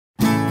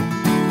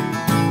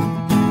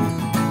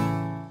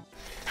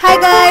Hi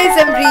guys,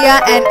 I'm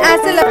Riya and as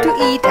I love to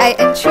eat, I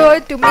ensure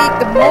to make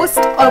the most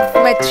of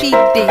my cheat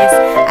days.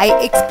 I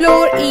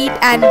explore, eat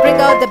and bring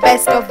out the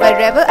best of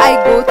wherever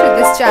I go through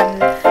this channel.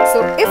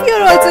 So if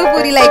you're also a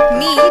foodie like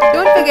me,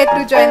 don't forget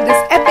to join this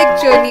epic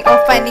journey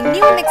of finding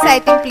new and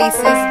exciting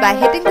places by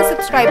hitting the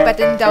subscribe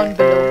button down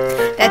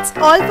below. That's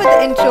all for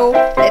the intro.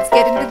 Let's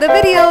get into the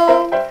video.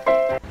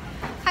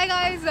 Hi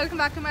guys, welcome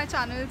back to my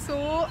channel.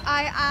 So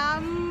I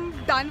am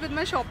done with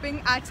my shopping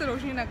at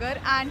Sarojini Nagar,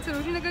 and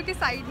Sarojini Nagar के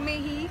side में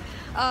ही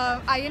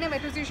INA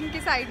metro station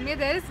के side में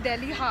there is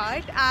Delhi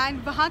Haat,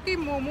 and वहाँ के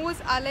momos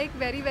are like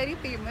very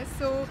famous.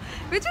 So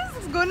we're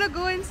just gonna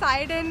go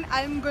inside and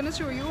I'm gonna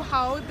show you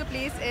how the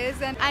place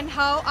is and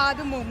how are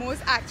the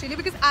momos actually,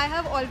 because I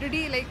have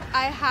already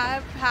I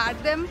have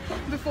had them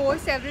before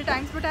several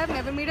times but I have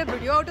never made a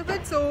video out of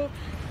it. So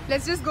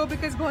let's just go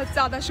because बहुत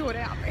ज़्यादा शोर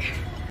है यहाँ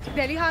पे.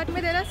 दिल्ली हाट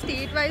में there are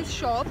state wise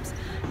shops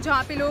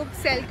जहाँ पे लोग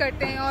सेल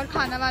करते हैं और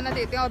खाना वाना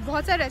देते हैं, और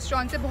बहुत सारे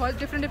रेस्टोरेंट्स हैं बहुत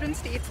डिफरेंट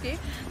स्टेट्स के.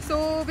 So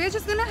we are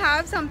just gonna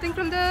have something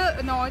from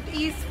the north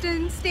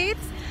eastern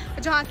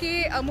states जहाँ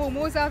के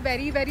momos are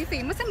very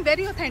famous and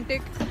very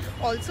authentic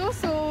also.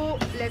 So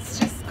let's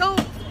just go.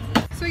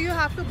 So you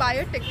have to bye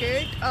a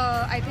ticket.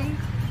 I think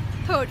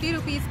 30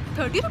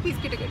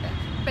 rupees की ticket है.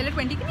 पहले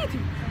 20 की नहीं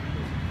थी.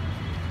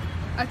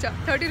 अच्छा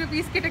 30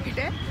 rupees की टिकट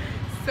है.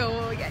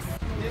 सो यस,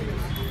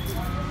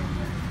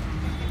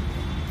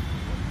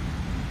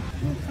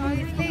 और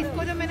इसलिए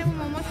इसको जो मैंने वो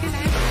मोमोज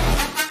खिलाए.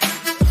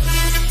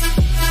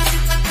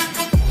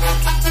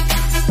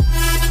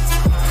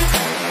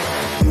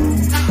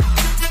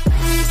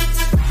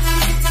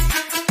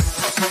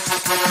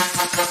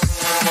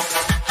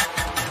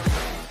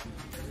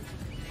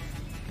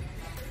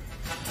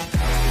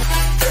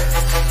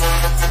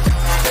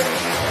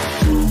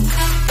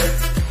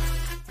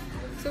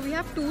 So we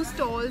have two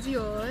stalls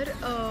here.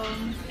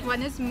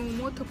 One is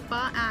Momo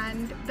Thuppa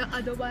and the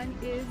other one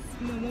is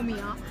Momo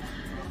Mia.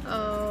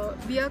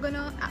 We are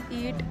gonna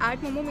eat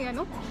at Momo Mia,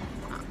 no?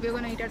 We are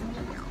gonna eat at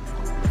Momo Mia.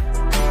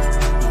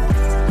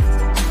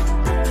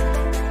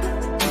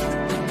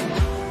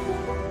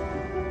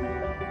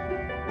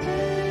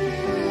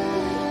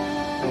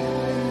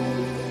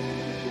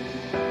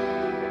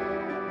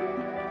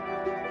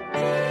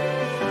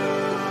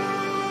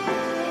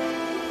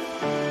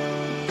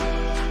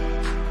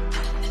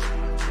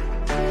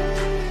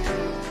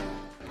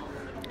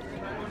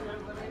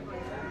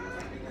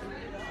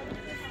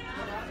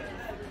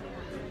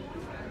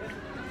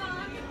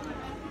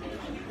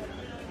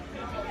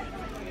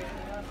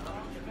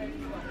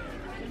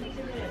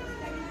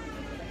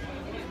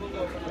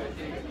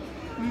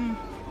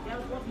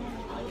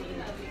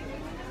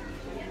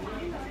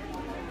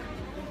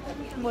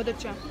 बहुत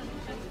अच्छा.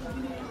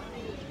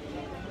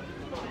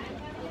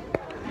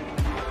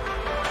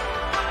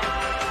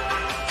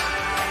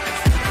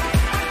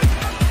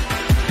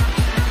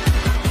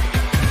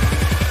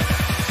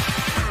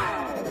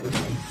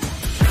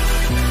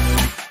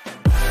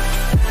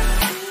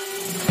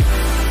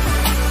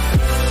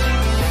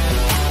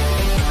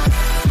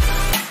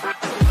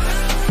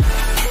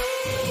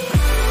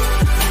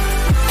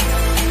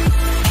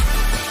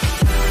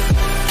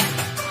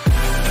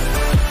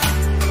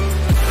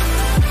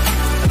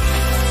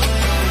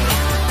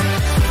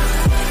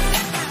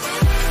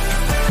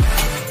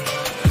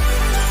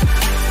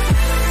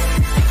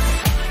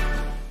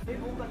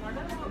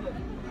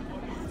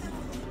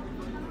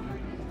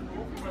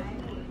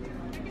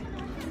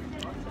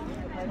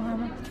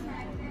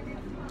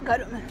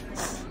 घरों में